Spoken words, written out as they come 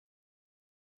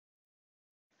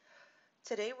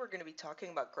Today we're going to be talking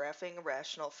about graphing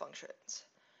rational functions.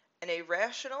 And a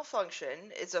rational function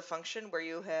is a function where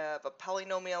you have a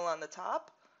polynomial on the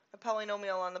top, a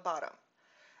polynomial on the bottom.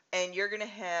 And we're going to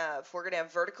have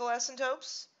vertical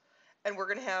asymptotes, and we're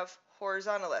going to have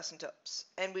horizontal asymptotes.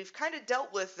 And we've kind of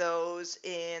dealt with those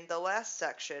in the last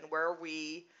section where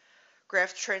we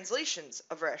graphed translations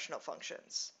of rational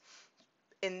functions.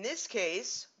 In this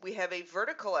case, we have a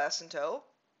vertical asymptote,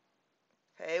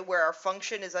 okay, where our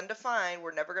function is undefined.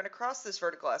 We're never going to cross this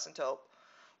vertical asymptote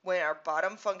when our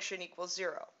bottom function equals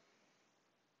 0.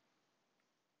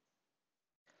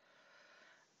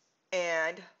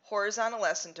 And horizontal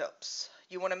asymptotes.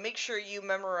 You want to make sure you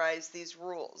memorize these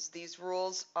rules. These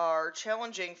rules are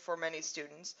challenging for many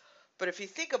students, but if you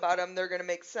think about them, they're going to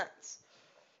make sense.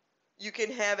 You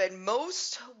can have at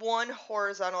most one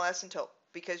horizontal asymptote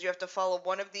because you have to follow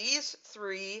one of these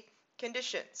three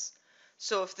conditions.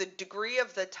 So if the degree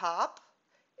of the top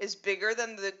is bigger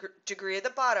than the degree of the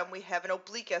bottom, we have an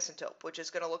oblique asymptote, which is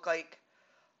going to look like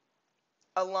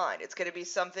a line. It's going to be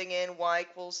something in y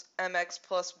equals mx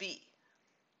plus b.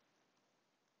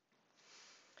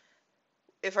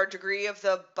 If our degree of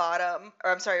the bottom,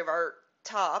 or I'm sorry, of our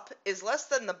top is less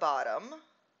than the bottom,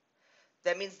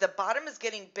 that means the bottom is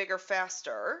getting bigger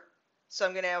faster. So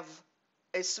I'm going to have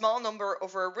a small number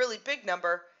over a really big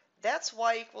number. That's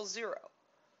y equals 0.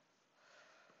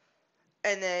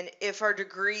 And then if our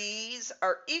degrees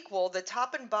are equal, the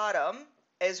top and bottom,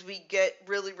 as we get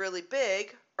really, really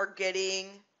big, are getting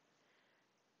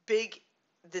big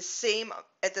at the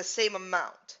same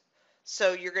amount.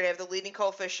 So you're going to have the leading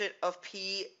coefficient of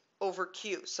p over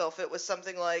q. So if it was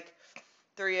something like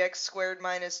 3x squared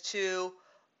minus 2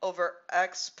 over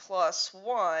x plus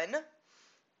 1,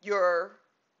 your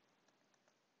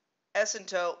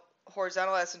asymptote,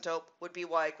 horizontal asymptote, would be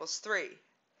y equals 3.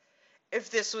 If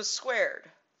this was squared,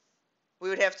 we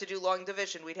would have to do long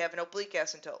division. We'd have an oblique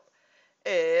asymptote.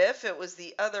 If it was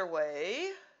the other way,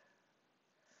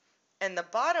 and the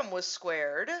bottom was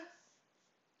squared,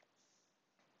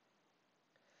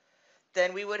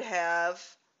 then we would have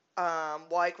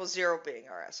y equals 0 being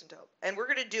our asymptote. And we're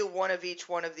going to do one of each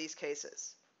one of these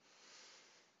cases.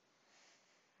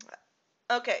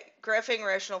 Okay, graphing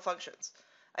rational functions.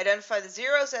 Identify the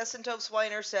zeros, asymptotes,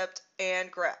 y-intercept, and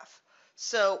graph.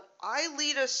 So I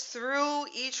lead us through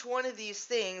each one of these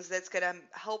things that's going to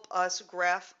help us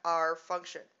graph our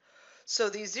function. So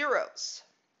these zeros.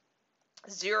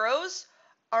 Zeros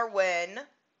are when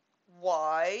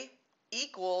y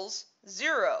equals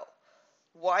 0.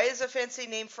 Y is a fancy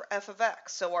name for f of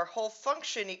x, so our whole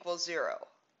function equals 0.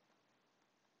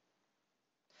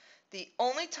 The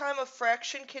only time a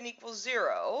fraction can equal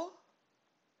 0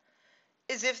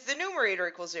 is if the numerator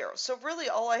equals 0. So really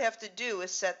all I have to do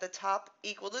is set the top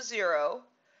equal to 0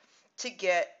 to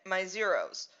get my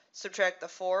zeros. Subtract the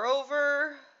 4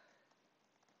 over,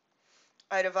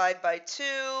 I divide by 2,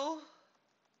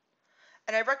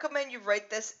 and I recommend you write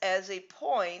this as a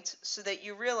point so that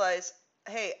you realize,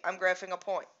 hey, I'm graphing a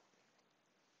point.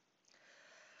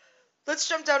 Let's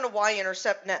jump down to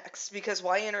y-intercept next, because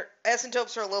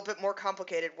asymptotes are a little bit more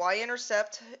complicated.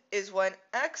 Y-intercept is when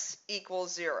x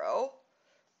equals 0.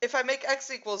 If I make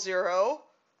x equal 0,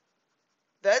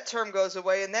 that term goes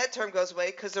away and that term goes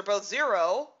away because they're both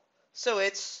 0, so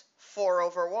it's 4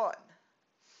 over 1.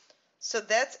 So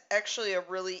that's actually a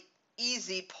really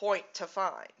easy point to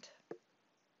find.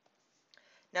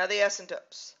 Now the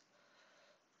asymptotes.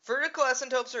 Vertical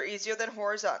asymptotes are easier than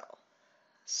horizontal.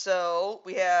 So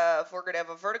we're going to have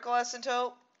a vertical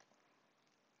asymptote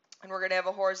and we're going to have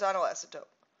a horizontal asymptote.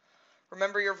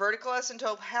 Remember, your vertical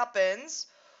asymptote happens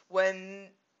when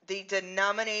the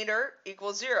denominator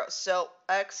equals 0. So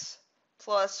x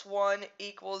plus 1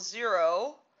 equals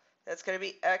 0. That's going to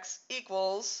be x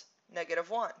equals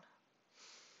 -1.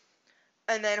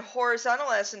 And then horizontal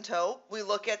asymptote, we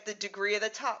look at the degree of the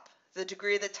top. The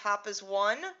degree of the top is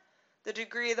 1. The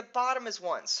degree of the bottom is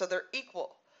 1. So they're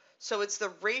equal. So it's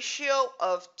the ratio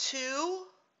of 2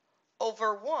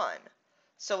 over 1.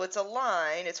 So it's a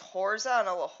line. It's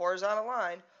horizontal, a horizontal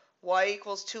line. Y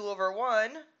equals 2 over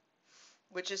 1,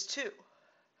 which is 2.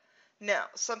 Now,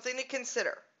 something to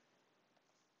consider.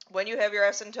 When you have your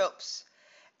asymptotes,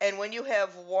 and when you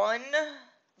have one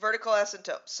vertical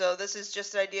asymptote, so this is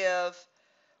just an idea of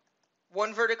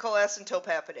one vertical asymptote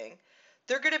happening,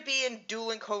 they're going to be in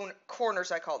dueling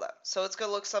corners, I call them. So it's going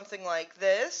to look something like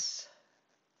this,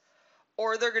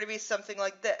 or they're going to be something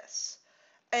like this.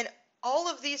 And all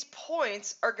of these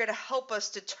points are going to help us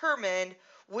determine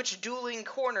which dueling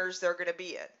corners they're going to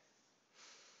be in.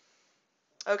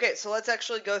 Okay, so let's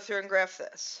actually go through and graph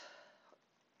this. 1,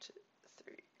 2,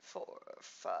 3, 4,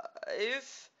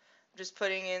 5. Just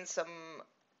putting in some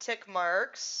tick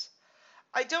marks.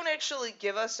 I don't actually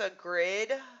give us a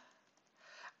grid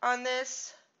on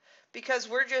this because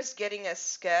we're just getting a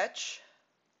sketch.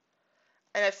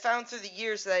 And I've found through the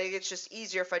years that it's just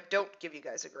easier if I don't give you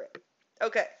guys a grid.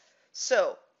 Okay,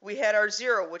 so we had our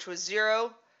 0, which was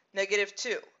 0,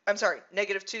 -2. I'm sorry,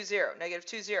 -2, 0,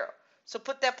 -2, 0. So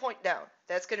put that point down.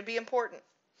 That's going to be important.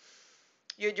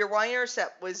 Your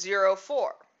y-intercept was 0,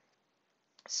 4.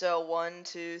 So 1,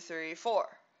 2, 3,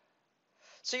 4.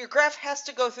 So your graph has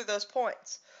to go through those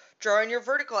points. Draw in your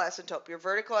vertical asymptote. Your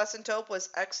vertical asymptote was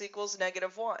x equals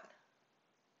 -1.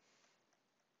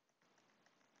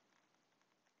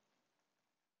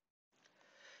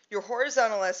 Your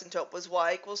horizontal asymptote was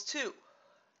y equals 2.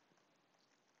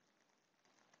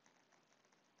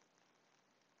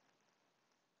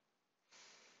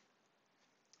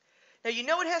 Now you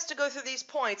know it has to go through these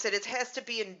points and it has to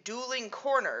be in dueling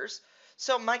corners.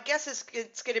 So my guess is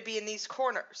it's going to be in these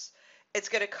corners. It's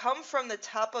going to come from the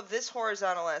top of this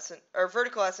horizontal or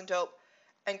vertical asymptote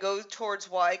and go towards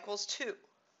y equals 2.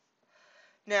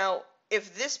 Now,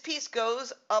 if this piece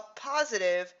goes up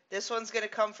positive, this one's going to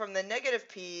come from the negative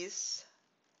piece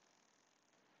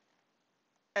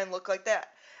and look like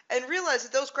that. And realize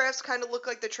that those graphs kind of look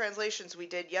like the translations we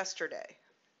did yesterday.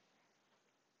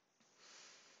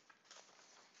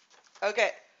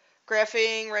 Okay,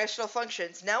 graphing rational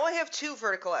functions. Now I have 2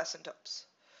 vertical asymptotes.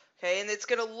 Okay, and it's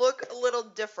going to look a little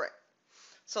different.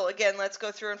 So again, let's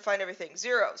go through and find everything.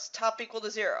 Zeros, top equal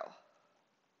to 0.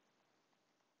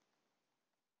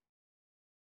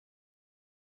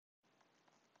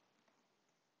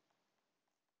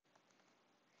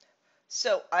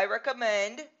 So I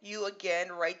recommend you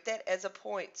again write that as a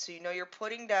point so you know you're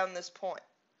putting down this point.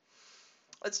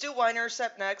 Let's do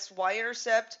y-intercept next.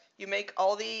 Y-intercept, you make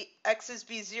all the x's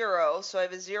be 0. So I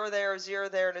have a 0 there, a 0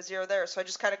 there, and a 0 there. So I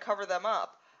just kind of cover them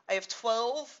up. I have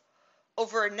 12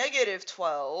 over a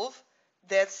 -12.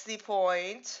 That's the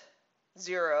point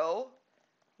 0,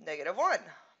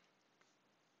 -1.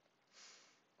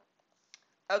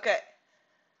 Okay.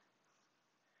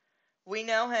 We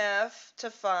now have to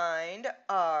find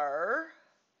our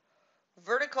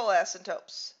vertical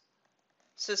asymptotes.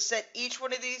 So set each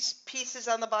one of these pieces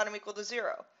on the bottom equal to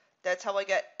 0. That's how I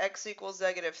get x equals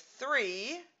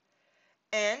 -3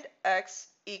 and x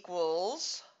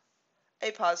equals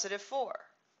a +4.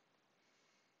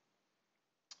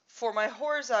 For my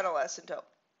horizontal asymptote,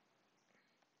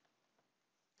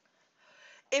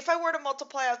 if I were to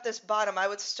multiply out this bottom, I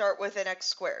would start with an x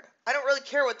squared. I don't really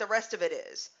care what the rest of it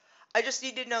is. I just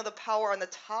need to know the power on the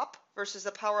top versus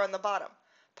the power on the bottom.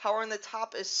 Power on the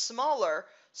top is smaller,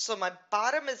 so my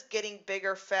bottom is getting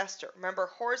bigger faster. Remember,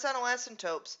 horizontal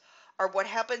asymptotes are what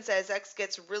happens as x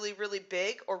gets really, really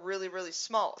big or really, really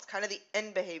small. It's kind of the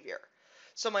end behavior.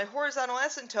 So my horizontal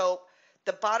asymptote,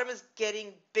 the bottom is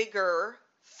getting bigger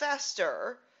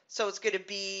faster, so it's going to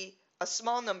be a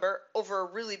small number over a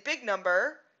really big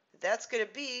number. That's going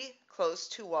to be close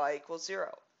to y equals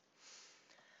 0.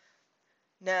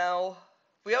 Now,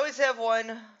 we always have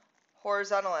one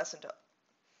horizontal asymptote.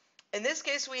 In this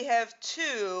case, we have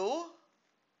 2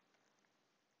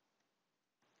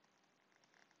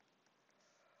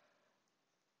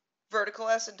 vertical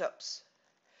asymptotes.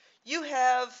 You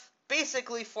have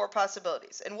basically 4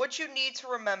 possibilities. And what you need to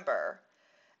remember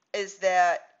is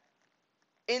that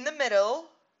in the middle,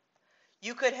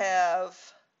 you could have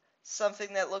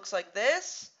something that looks like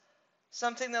this,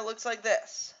 something that looks like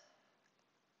this.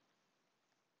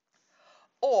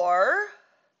 Or,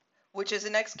 which is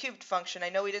an x-cubed function, I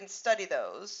know we didn't study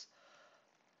those,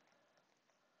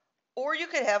 or you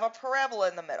could have a parabola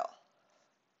in the middle.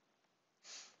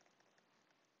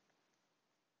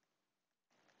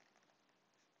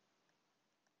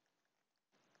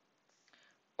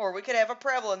 Or we could have a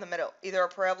parabola in the middle, either a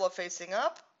parabola facing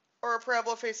up or a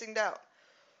parabola facing down.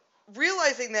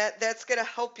 Realizing that, that's going to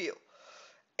help you.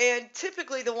 And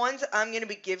typically the ones I'm going to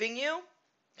be giving you,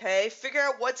 okay, figure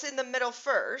out what's in the middle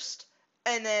first,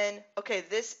 and then, okay,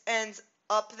 this ends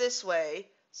up this way,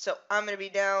 so I'm going to be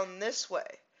down this way.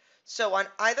 So on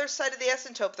either side of the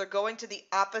asymptote, they're going to the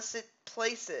opposite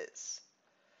places.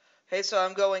 Okay, so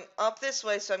I'm going up this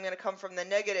way, so I'm going to come from the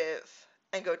negative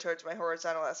and go towards my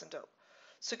horizontal asymptote.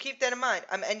 So keep that in mind.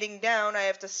 I'm ending down, I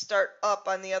have to start up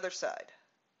on the other side.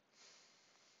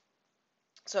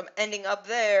 So I'm ending up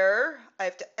there, I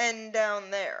have to end down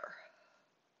there.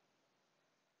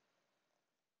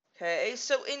 Okay,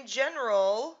 so in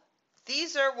general,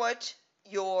 these are what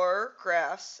your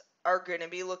graphs are going to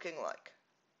be looking like.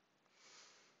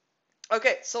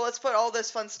 Okay, so let's put all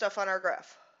this fun stuff on our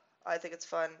graph. I think it's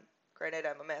fun. Granted,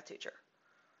 I'm a math teacher.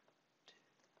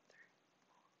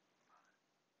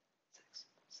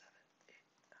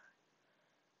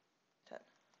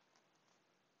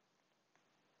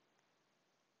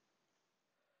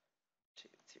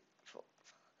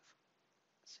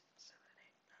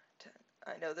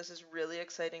 know this is really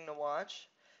exciting to watch.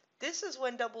 This is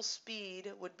when double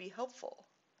speed would be helpful.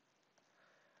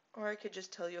 Or I could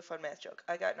just tell you a fun math joke.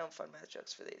 I got no fun math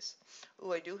jokes for these.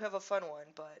 Ooh, I do have a fun one,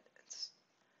 but it's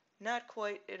not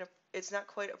quite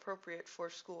appropriate for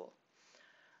school.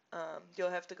 You'll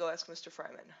have to go ask Mr.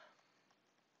 Fryman.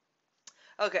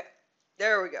 Okay,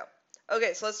 there we go.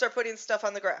 Okay, so let's start putting stuff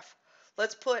on the graph.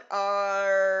 Let's put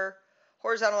our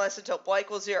horizontal asymptote y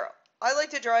equals 0. I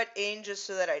like to draw it in just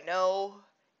so that I know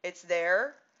it's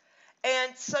there.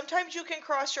 And sometimes you can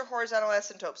cross your horizontal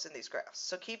asymptotes in these graphs,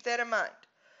 so keep that in mind.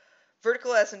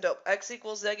 Vertical asymptote, x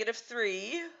equals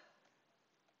 -3.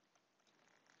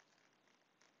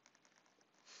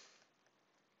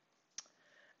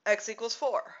 X equals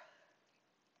 4.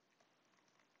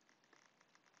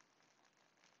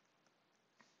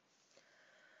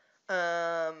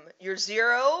 Your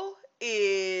 0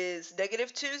 is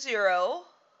 -2, 0.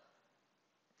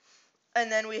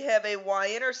 And then we have a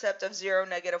y-intercept of 0,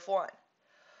 -1.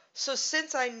 So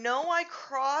since I know I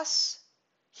cross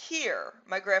here,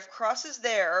 my graph crosses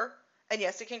there, and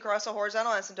yes, it can cross a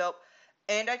horizontal asymptote,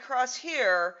 and I cross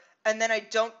here, and then I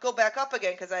don't go back up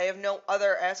again because I have no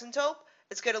other asymptote,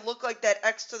 it's going to look like that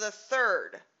x to the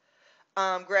third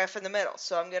graph in the middle.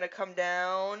 So I'm going to come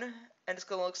down, and it's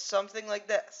going to look something like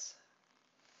this.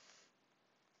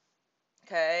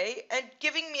 Okay, and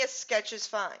giving me a sketch is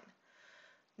fine.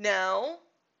 Now,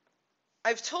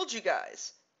 I've told you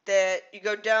guys that you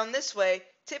go down this way,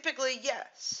 typically,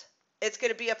 yes, it's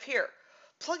going to be up here.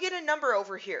 Plug in a number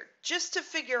over here just to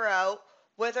figure out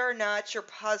whether or not you're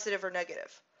positive or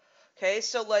negative. Okay,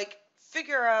 so like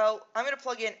figure out, I'm going to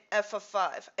plug in f of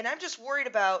 5, and I'm just worried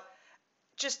about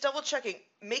just double checking,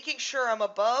 making sure I'm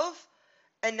above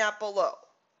and not below.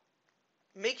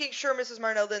 Making sure Mrs.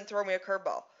 Marnell didn't throw me a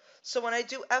curveball. So when I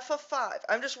do f of 5,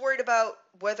 I'm just worried about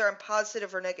whether I'm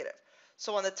positive or negative.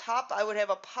 So on the top, I would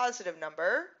have a positive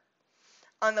number.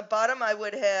 On the bottom, I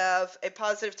would have a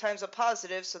positive times a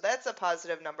positive, so that's a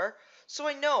positive number. So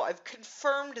I know, I've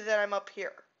confirmed that I'm up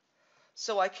here.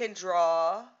 So I can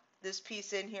draw this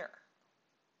piece in here.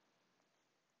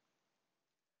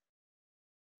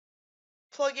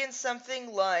 Plug in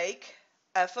something like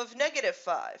f of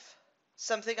 -5,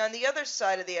 something on the other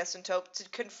side of the asymptote to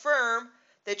confirm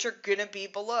that you're going to be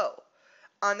below.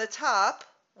 On the top,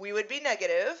 we would be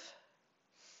negative.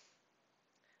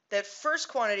 That first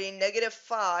quantity,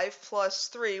 -5 plus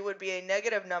 3, would be a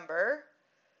negative number.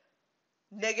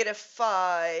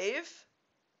 -5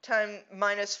 times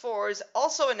 -4 is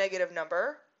also a negative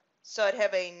number. So I'd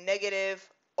have a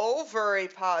negative over a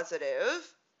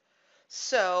positive.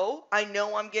 So I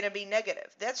know I'm going to be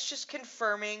negative. That's just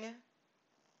confirming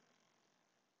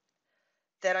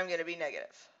that I'm going to be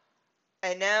negative.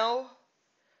 And now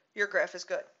your graph is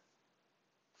good.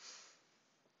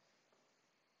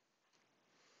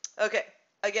 Okay,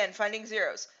 again, finding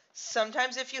zeros.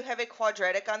 Sometimes if you have a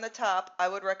quadratic on the top, I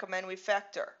would recommend we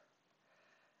factor.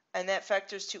 And that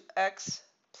factors to x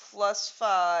plus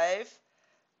 5,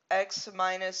 x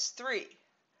minus 3.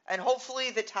 And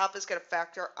hopefully the top is going to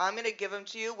factor. I'm going to give them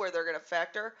to you where they're going to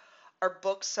factor. Our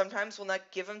books sometimes will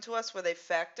not give them to us where they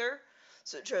factor.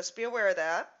 So just be aware of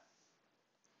that.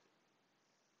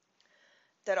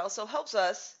 That also helps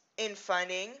us in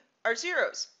finding our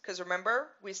zeros. Because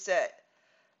remember, we said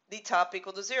the top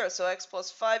equal to 0. So x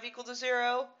plus 5 equal to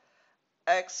 0.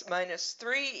 X minus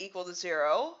 3 equal to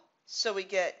 0. So we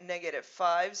get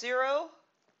 -5, 0.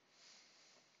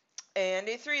 And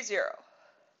a 3, 0.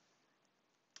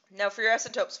 Now for your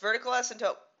asymptotes, vertical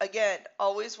asymptote, again,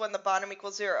 always when the bottom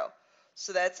equals 0.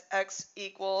 So that's x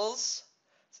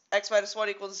minus 1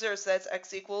 equals 0, so that's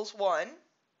x equals 1.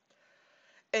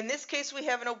 In this case, we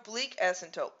have an oblique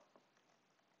asymptote.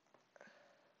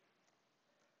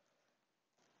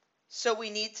 So we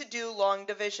need to do long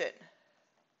division.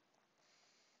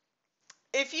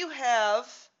 If you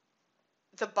have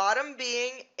the bottom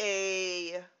being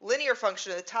a linear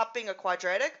function and the top being a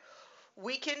quadratic,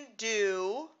 we can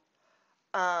do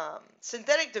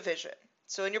synthetic division.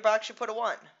 So in your box, you put a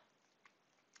 1.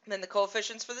 And then the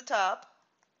coefficients for the top.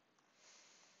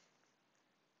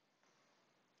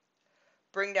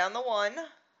 Bring down the 1.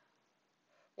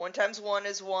 1 times 1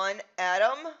 is 1. Add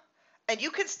them. And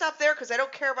you can stop there because I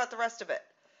don't care about the rest of it.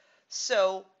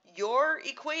 So your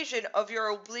equation of your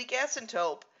oblique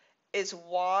asymptote is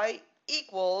y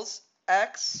equals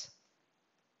x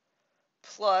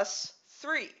plus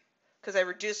 3. Because I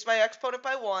reduced my exponent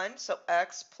by 1, so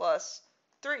x plus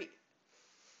 3.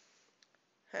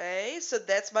 Okay, so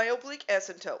that's my oblique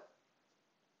asymptote.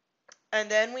 And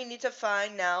then we need to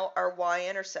find now our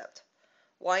y-intercept.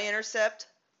 Y-intercept,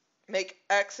 make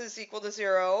x is equal to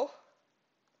 0.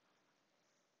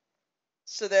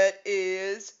 So that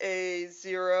is a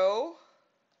 0,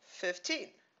 15.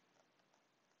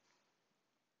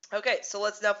 Okay, so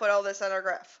let's now put all this on our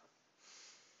graph.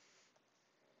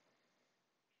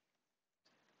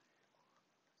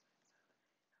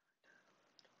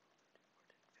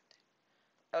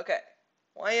 Okay,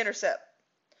 y-intercept.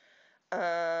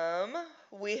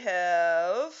 We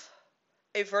have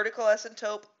a vertical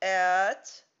asymptote at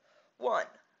 1.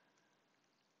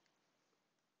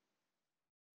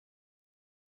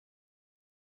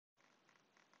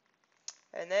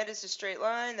 And that is a straight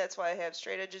line. That's why I have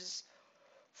straight edges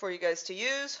for you guys to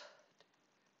use.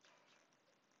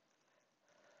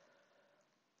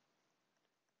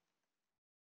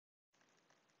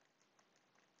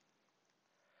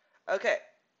 Okay.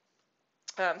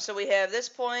 So we have this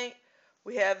point.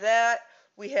 We have that.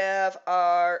 We have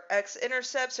our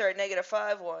x-intercepts are at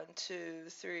 -5. 1, 2,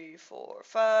 3, 4,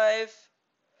 5.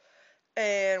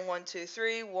 And 1, 2,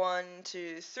 3. 1,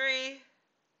 2, 3.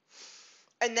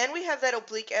 And then we have that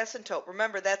oblique asymptote.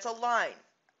 Remember, that's a line.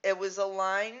 It was a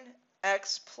line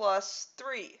x plus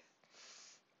 3.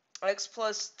 X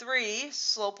plus 3,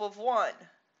 slope of 1.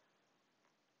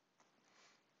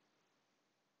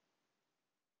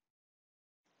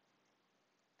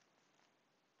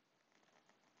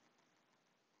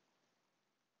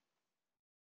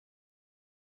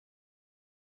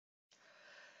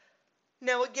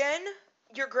 Now again,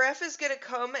 your graph is going to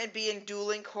come and be in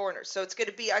dueling corners. So it's going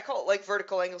to be, I call it like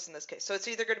vertical angles in this case. So it's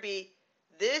either going to be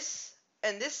this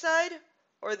and this side,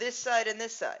 or this side and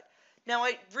this side. Now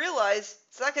I realize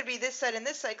it's not going to be this side and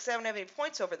this side because I don't have any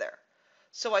points over there.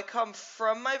 So I come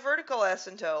from my vertical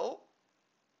asymptote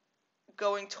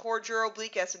going towards your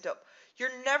oblique asymptote.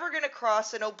 You're never going to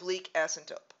cross an oblique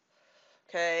asymptote.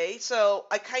 Okay, so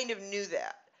I kind of knew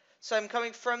that. So I'm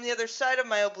coming from the other side of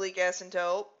my oblique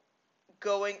asymptote,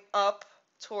 going up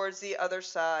towards the other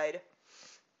side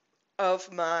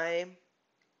of my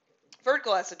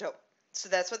vertical asymptote. So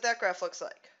that's what that graph looks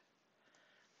like.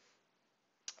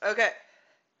 Okay.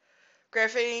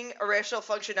 Graphing a rational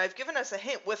function. I've given us a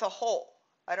hint with a hole.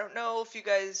 I don't know if you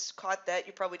guys caught that.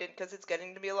 You probably didn't because it's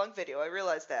getting to be a long video. I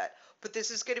realize that. But this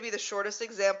is going to be the shortest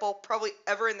example probably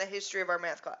ever in the history of our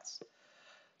math class.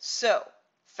 So,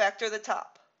 factor the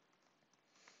top.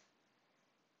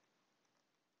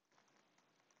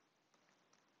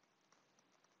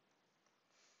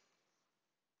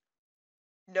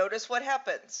 Notice what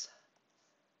happens.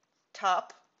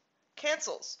 Top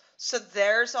cancels. So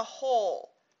there's a hole.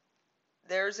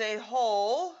 There's a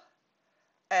hole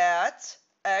at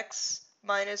x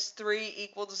minus 3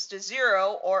 equals to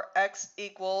 0, or x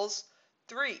equals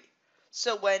 3.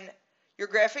 So when you're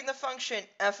graphing the function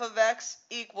f of x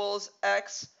equals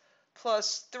x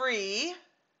plus 3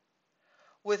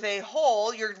 with a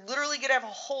hole, you're literally going to have a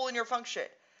hole in your function.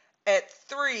 At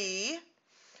 3,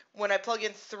 when I plug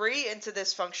in 3 into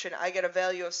this function, I get a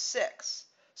value of 6.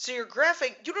 So you're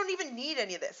graphing, you don't even need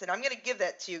any of this, and I'm going to give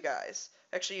that to you guys.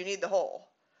 Actually, you need the hole.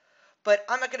 But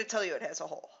I'm not going to tell you it has a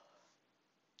hole.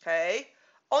 Okay?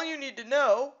 All you need to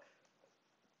know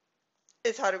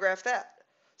is how to graph that.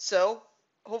 So,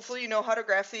 hopefully you know how to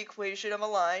graph the equation of a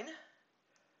line.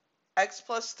 X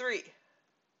plus 3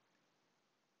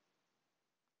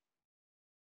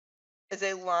 is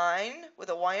a line with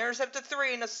a y-intercept of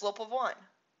 3 and a slope of 1.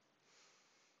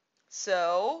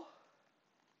 So,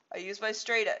 I use my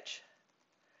straight edge.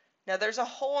 Now there's a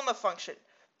hole in the function.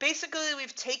 Basically,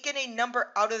 we've taken a number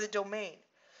out of the domain.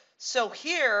 So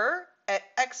here, at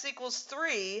x equals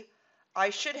 3, I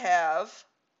should have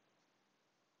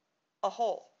a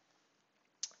hole.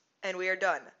 And we are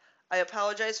done. I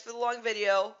apologize for the long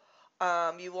video.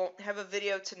 You won't have a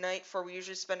video tonight, for we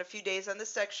usually spend a few days on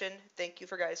this section. Thank you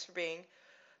guys for being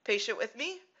patient with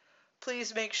me.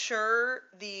 Please make sure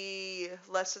the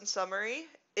lesson summary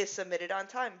is submitted on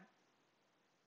time.